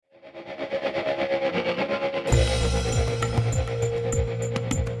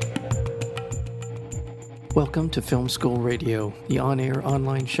Welcome to Film School Radio, the on-air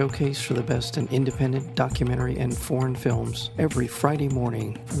online showcase for the best in independent documentary and foreign films, every Friday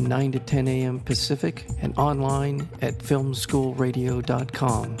morning from 9 to 10 a.m. Pacific and online at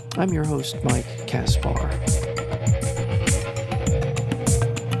filmschoolradio.com. I'm your host, Mike Kaspar.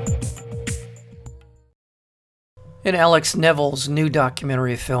 In Alex Neville's new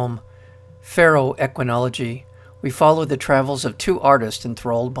documentary film, Ferroequinology, we follow the travels of two artists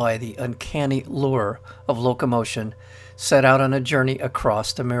enthralled by the uncanny lure of locomotion, set out on a journey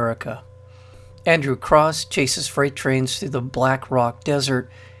across America. Andrew Cross chases freight trains through the Black Rock Desert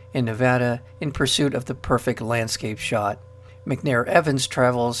in Nevada in pursuit of the perfect landscape shot. McNair Evans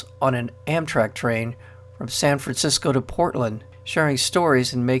travels on an Amtrak train from San Francisco to Portland, sharing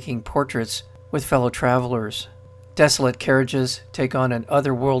stories and making portraits with fellow travelers. Desolate carriages take on an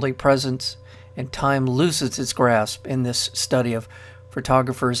otherworldly presence, and time loses its grasp in this study of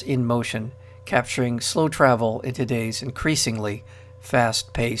photographers in motion, capturing slow travel in today's increasingly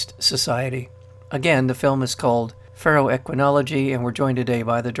fast-paced society. Again, the film is called Ferroequinology, and we're joined today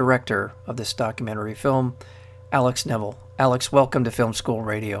by the director of this documentary film, Alex Neville. Alex, welcome to Film School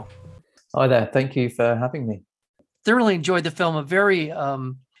Radio. Hi there. Thank you for having me. Thoroughly enjoyed the film. A very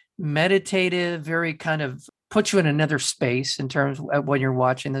meditative, very kind of puts you in another space in terms of when you're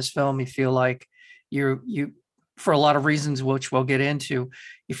watching this film. You feel like you for a lot of reasons, which we'll get into,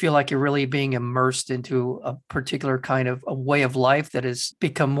 you feel like you're really being immersed into a particular kind of a way of life that has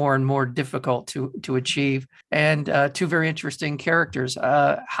become more and more difficult to achieve. And two very interesting characters.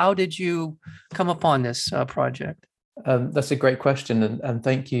 How did you come upon this project? That's a great question, and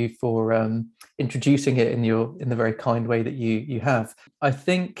thank you for introducing it in the very kind way that you have. I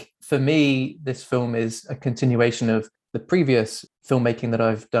think for me, this film is a continuation of the previous filmmaking that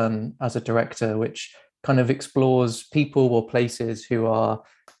I've done as a director, which kind of explores people or places who are,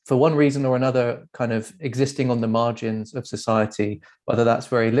 for one reason or another, kind of existing on the margins of society, whether that's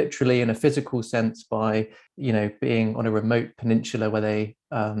very literally in a physical sense by, being on a remote peninsula where they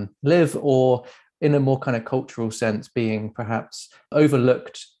live, or in a more kind of cultural sense, being perhaps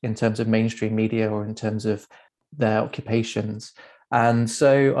overlooked in terms of mainstream media or in terms of their occupations. And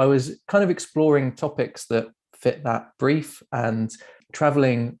so I was kind of exploring topics that fit that brief and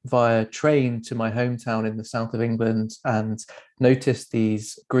traveling via train to my hometown in the south of England, and noticed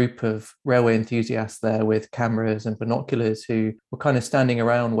these group of railway enthusiasts there with cameras and binoculars who were kind of standing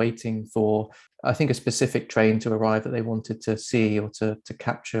around waiting for, I think, a specific train to arrive that they wanted to see or to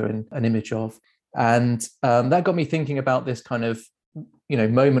capture an image of. And that got me thinking about this kind of,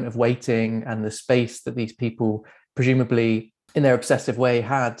 moment of waiting and the space that these people presumably in their obsessive way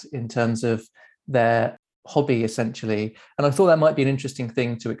had in terms of their hobby, essentially. And I thought that might be an interesting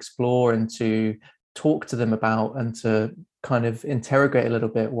thing to explore and to talk to them about, and to kind of interrogate a little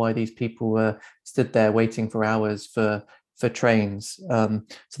bit why these people were stood there waiting for hours for trains. So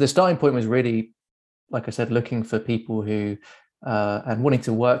the starting point was really, like I said, looking for people who and wanting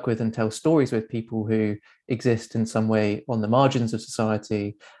to work with and tell stories with people who exist in some way on the margins of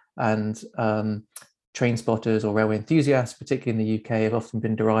society. And train spotters or railway enthusiasts, particularly in the UK, have often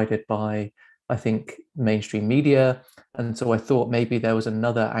been derided by, I think, mainstream media. And so I thought maybe there was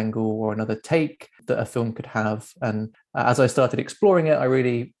another angle or another take that a film could have. And as I started exploring it, I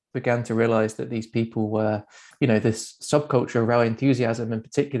really began to realize that these people were, this subculture of railway enthusiasm, and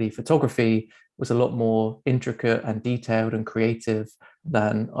particularly photography, was a lot more intricate and detailed and creative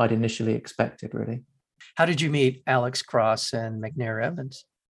than I'd initially expected, really. How did you meet Alex Cross and McNair Evans?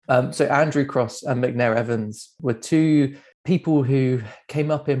 So Andrew Cross and McNair Evans were two people who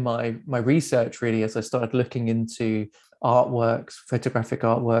came up in my research, really, as I started looking into artworks, photographic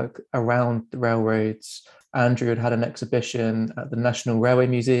artwork around the railroads. Andrew had an exhibition at the National Railway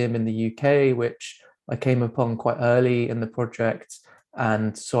Museum in the UK, which I came upon quite early in the project.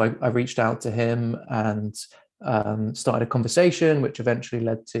 And so I reached out to him and started a conversation, which eventually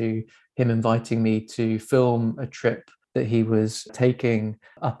led to him inviting me to film a trip that he was taking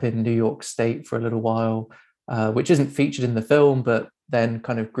up in New York State for a little while, which isn't featured in the film, but then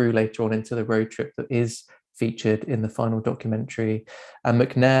kind of grew later on into the road trip that is featured in the final documentary. And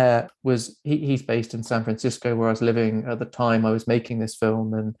McNair he's based in San Francisco, where I was living at the time I was making this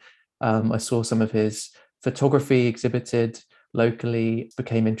film. And I saw some of his photography exhibited locally,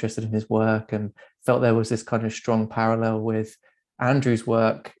 became interested in his work, and felt there was this kind of strong parallel with Andrew's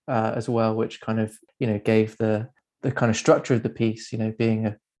work as well, which kind of, gave the kind of structure of the piece, being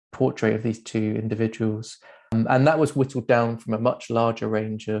a portrait of these two individuals. And that was whittled down from a much larger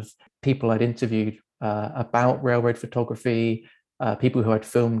range of people I'd interviewed about railroad photography, people who I'd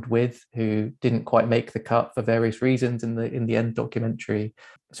filmed with who didn't quite make the cut for various reasons in the end documentary.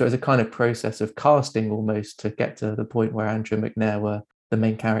 So it was a kind of process of casting almost to get to the point where Andrew and McNair were the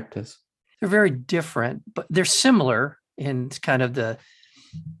main characters. They're very different, but they're similar in kind of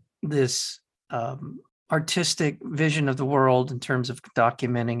this artistic vision of the world in terms of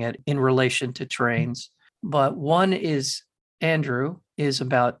documenting it in relation to trains. But one is Andrew is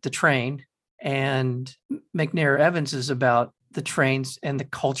about the train, and McNair Evans is about the trains and the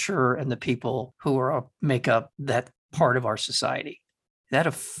culture and the people who make up that part of our society. Is that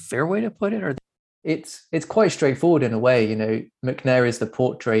a fair way to put it? Or it's quite straightforward in a way. You know, McNair is the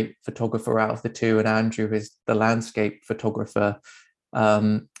portrait photographer out of the two, and Andrew is the landscape photographer.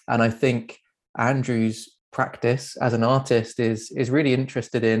 And I think Andrew's practice as an artist is really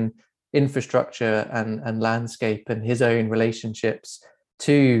interested in infrastructure and landscape and his own relationships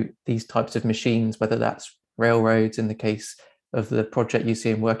to these types of machines, whether that's railroads in the case of the project you see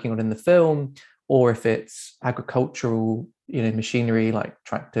him working on in the film, or if it's agricultural, machinery like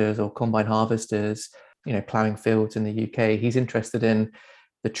tractors or combine harvesters, plowing fields in the UK. He's interested in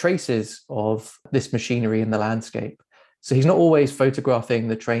the traces of this machinery in the landscape. So he's not always photographing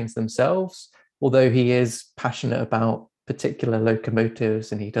the trains themselves, although he is passionate about particular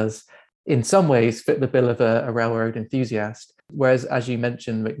locomotives, and he does in some ways fit the bill of a railroad enthusiast. Whereas, as you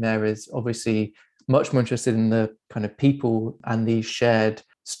mentioned, McNair is obviously much more interested in the kind of people and these shared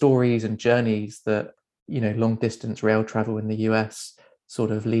stories and journeys that, long distance rail travel in the US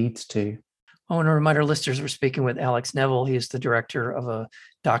sort of leads to. I want to remind our listeners we're speaking with Alex Neville. He is the director of a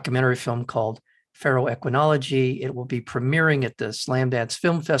documentary film called Ferroequinology. It will be premiering at the Slamdance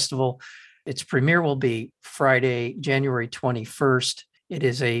Film Festival. Its premiere will be Friday, January 21st.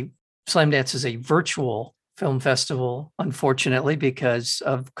 Slamdance is a virtual film festival, unfortunately, because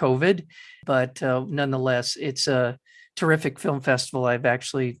of COVID. But nonetheless, it's a terrific film festival. I've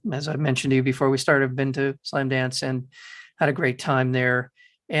actually, as I mentioned to you before we started, been to Slamdance and had a great time there.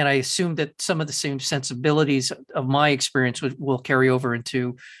 And I assume that some of the same sensibilities of my experience will carry over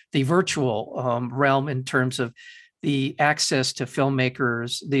into the virtual realm in terms of the access to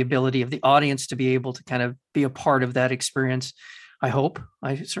filmmakers, the ability of the audience to be able to kind of be a part of that experience. I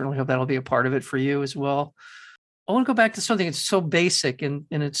certainly hope that'll be a part of it for you as well. I want to go back to something that's so basic, and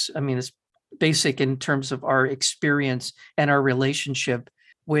it's basic in terms of our experience and our relationship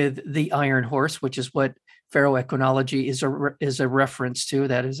with the Iron Horse, which is what ferroequinology is a reference to.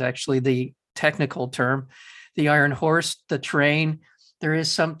 That is actually the technical term. The Iron Horse, the train, there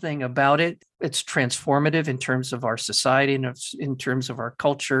is something about it. It's transformative in terms of our society and in terms of our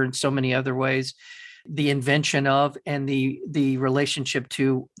culture in so many other ways. The invention of and the relationship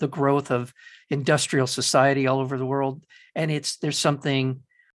to the growth of industrial society all over the world. And there's something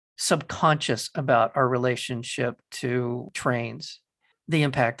subconscious about our relationship to trains, the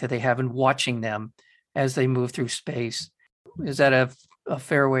impact that they have in watching them as they move through space. Is that a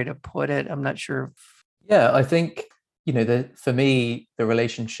fair way to put it? I'm not sure. Yeah, I think, for me, the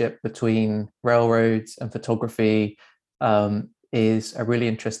relationship between railroads and photography is a really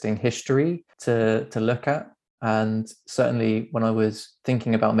interesting history to look at. And certainly when I was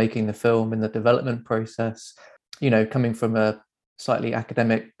thinking about making the film in the development process, coming from a slightly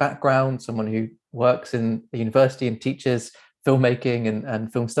academic background, someone who works in a university and teaches filmmaking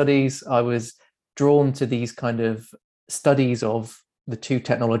and film studies, I was drawn to these kind of studies of the two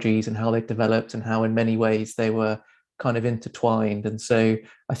technologies and how they developed and how in many ways they were kind of intertwined. And so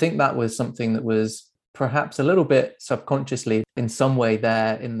I think that was something that was perhaps a little bit subconsciously in some way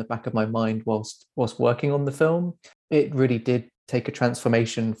there in the back of my mind whilst working on the film. It really did take a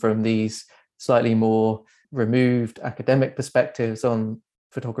transformation from these slightly more removed academic perspectives on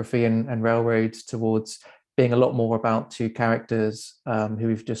photography and railroads towards being a lot more about two characters who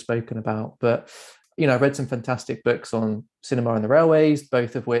we've just spoken about. But, I read some fantastic books on cinema and the railways,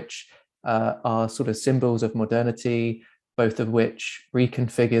 both of which are sort of symbols of modernity, both of which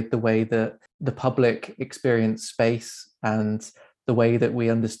reconfigured the way that the public experienced space and the way that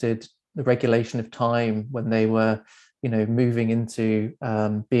we understood the regulation of time when they were, moving into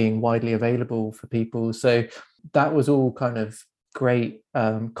being widely available for people. So that was all kind of great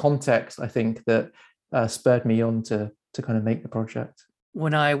context, I think, that spurred me on to kind of make the project.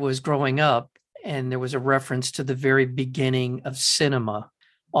 When I was growing up, and there was a reference to the very beginning of cinema,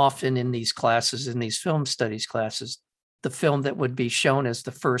 often in these classes, in these film studies classes, the film that would be shown as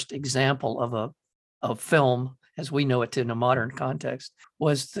the first example of film, as we know it in a modern context,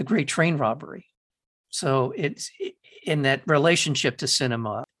 was The Great Train Robbery. So it's in that relationship to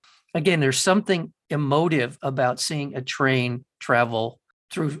cinema. Again, there's something emotive about seeing a train travel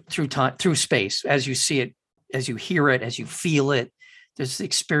through time, through space, as you see it as you hear it, as you feel it. There's the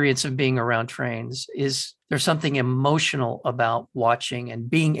experience of being around trains. Is there's something emotional about watching and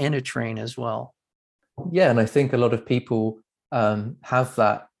being in a train as well? Yeah, and I think a lot of people have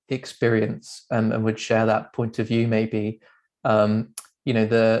that experience, and would share that point of view. Maybe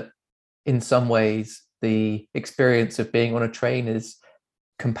the in some ways the experience of being on a train is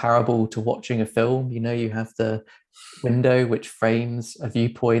comparable to watching a film. You have the window which frames a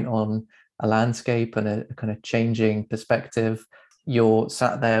viewpoint on a landscape and a kind of changing perspective. You're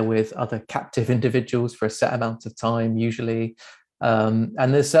sat there with other captive individuals for a set amount of time, usually. And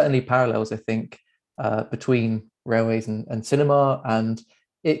there's certainly parallels, I think, between railways and cinema. And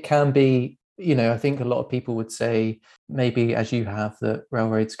it can be, I think a lot of people would say, maybe as you have, that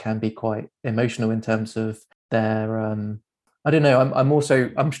railroads can be quite emotional in terms of their I don't know.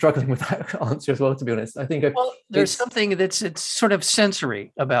 I'm struggling with that answer as well, to be honest. I think there's something it's sort of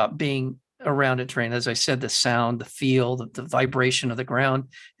sensory about being around a train. As I said, the sound, the feel, the vibration of the ground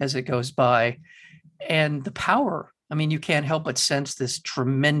as it goes by, and the power. I mean, you can't help but sense this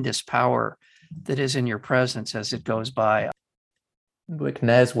tremendous power that is in your presence as it goes by.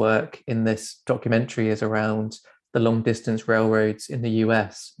 McNair's work in this documentary is around the long distance railroads in the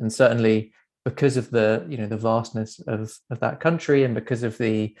US, and certainly because of the vastness of that country, and because of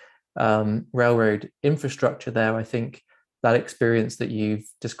the railroad infrastructure there, I think that experience that you've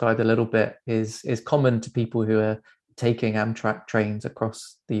described a little bit is common to people who are taking Amtrak trains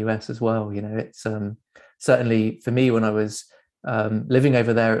across the US as well. It's certainly for me, when I was living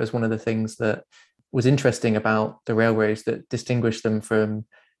over there, it was one of the things that was interesting about the railroads that distinguished them from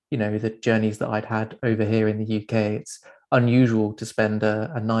the journeys that I'd had over here in the UK. It's unusual to spend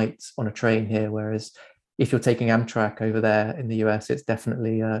a night on a train here, whereas if you're taking Amtrak over there in the US, it's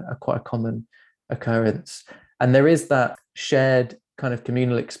definitely a quite a common occurrence. And there is that shared kind of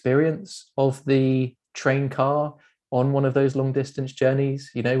communal experience of the train car on one of those long distance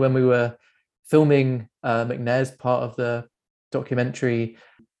journeys. When we were filming McNair's part of the documentary,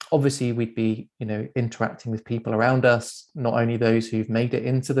 obviously we'd be interacting with people around us, not only those who've made it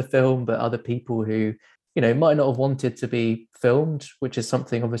into the film, but other people who might not have wanted to be filmed, which is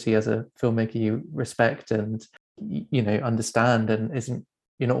something obviously as a filmmaker you respect and understand, and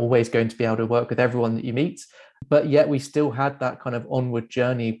you're not always going to be able to work with everyone that you meet, but yet we still had that kind of onward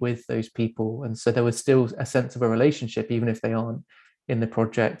journey with those people. And so there was still a sense of a relationship, even if they aren't in the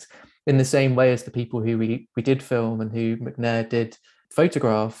project, in the same way as the people who we did film and who McNair did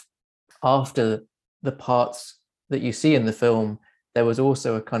photograph. After the parts that you see in the film, there was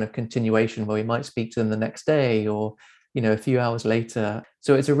also a kind of continuation where we might speak to them the next day, or a few hours later.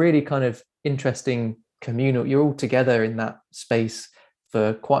 So it's a really kind of interesting communal, you're all together in that space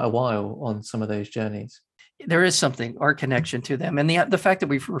for quite a while on some of those journeys. There is something, our connection to them, and the fact that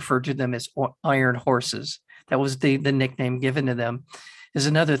we've referred to them as iron horses, that was the nickname given to them, is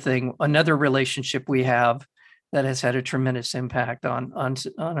another thing, another relationship we have that has had a tremendous impact on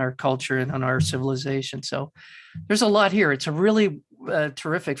our culture and on our civilization. So there's a lot here. It's a really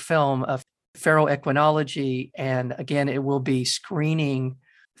terrific film of ferroequinology. And again, it will be screening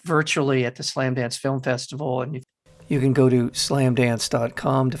virtually at the Slamdance Film Festival. And you can go to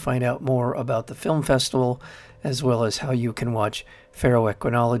slamdance.com to find out more about the film festival, as well as how you can watch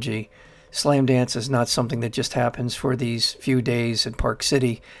ferroequinology. Slamdance is not something that just happens for these few days in Park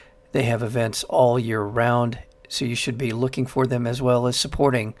City. They have events all year round, so you should be looking for them as well as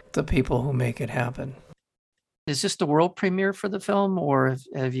supporting the people who make it happen. Is this the world premiere for the film, or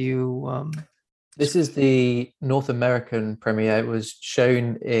have you... This is the North American premiere. It was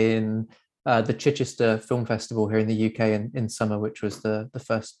shown in the Chichester Film Festival here in the UK in summer, which was the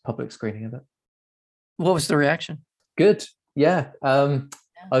first public screening of it. What was the reaction? Good. Yeah.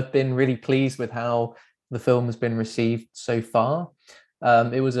 I've been really pleased with how the film has been received so far.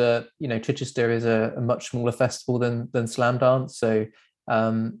 It was Chichester is a much smaller festival than Slamdance, so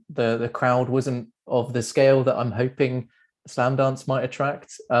the crowd wasn't of the scale that I'm hoping Slamdance might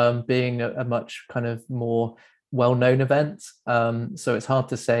attract, being a much kind of more well-known event. So it's hard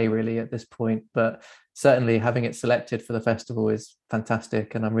to say really at this point, but certainly having it selected for the festival is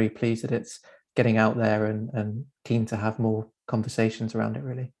fantastic, and I'm really pleased that it's getting out there and keen to have more conversations around it,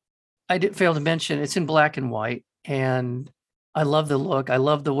 really. I did fail to mention it's in black and white, and I love the look. I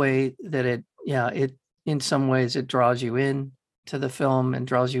love the way that it in some ways it draws you in to the film and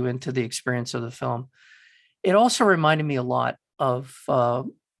draws you into the experience of the film. It also reminded me a lot of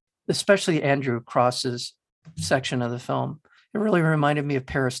especially Andrew Cross's section of the film. It really reminded me of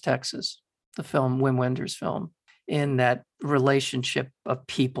Paris, Texas, the film, Wim Wenders' film, in that relationship of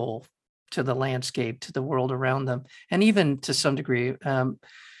people to the landscape, to the world around them, and even to some degree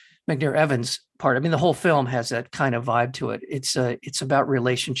McNair Evans part. I mean, the whole film has that kind of vibe to it. It's about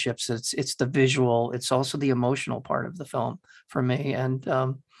relationships. It's the visual. It's also the emotional part of the film for me. And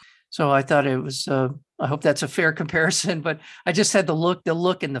so I thought it was. I hope that's a fair comparison. But I just had the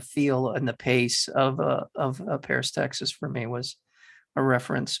look and the feel and the pace of Paris, Texas for me was a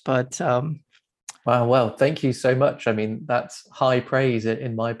reference. But wow, well, thank you so much. I mean, that's high praise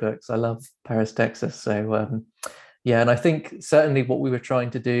in my books. I love Paris, Texas. So yeah, and I think certainly what we were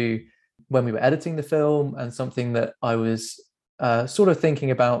trying to do when we were editing the film, and something that I was sort of thinking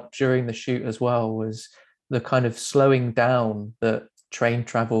about during the shoot as well, was the kind of slowing down that train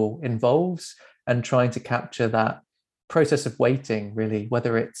travel involves, and trying to capture that process of waiting, really,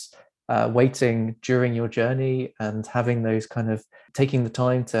 whether it's waiting during your journey and having those kind of taking the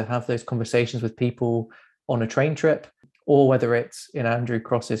time to have those conversations with people on a train trip, or whether it's in Andrew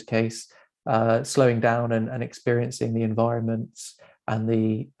Cross's case, slowing down and experiencing the environments and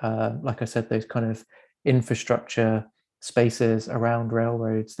the like I said, those kind of infrastructure spaces around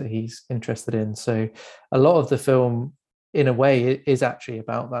railroads that he's interested in. So a lot of the film, in a way, is actually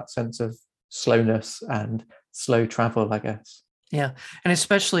about that sense of slowness and slow travel, I guess. Yeah, and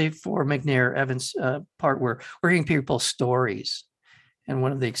especially for McNair Evans' part, where we're hearing people's stories. And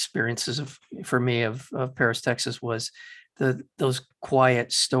one of the experiences for me of Paris, Texas, was those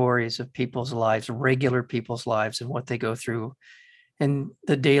quiet stories of people's lives, regular people's lives, and what they go through, and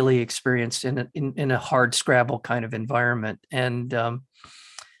the daily experience in a hard scrabble kind of environment. And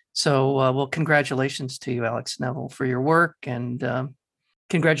so, well, congratulations to you, Alex Neville, for your work, and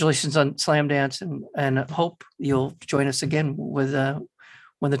congratulations on Slamdance, and hope you'll join us again with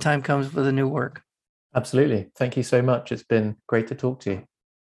when the time comes with a new work. Absolutely. Thank you so much. It's been great to talk to you.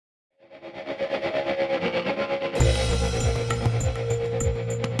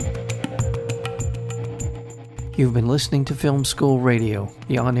 You've been listening to Film School Radio,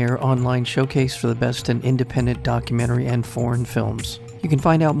 the on-air online showcase for the best in independent documentary and foreign films. You can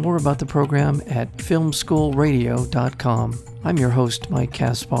find out more about the program at filmschoolradio.com. I'm your host, Mike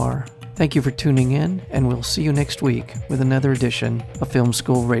Kaspar. Thank you for tuning in, and we'll see you next week with another edition of Film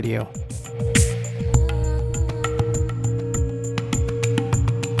School Radio.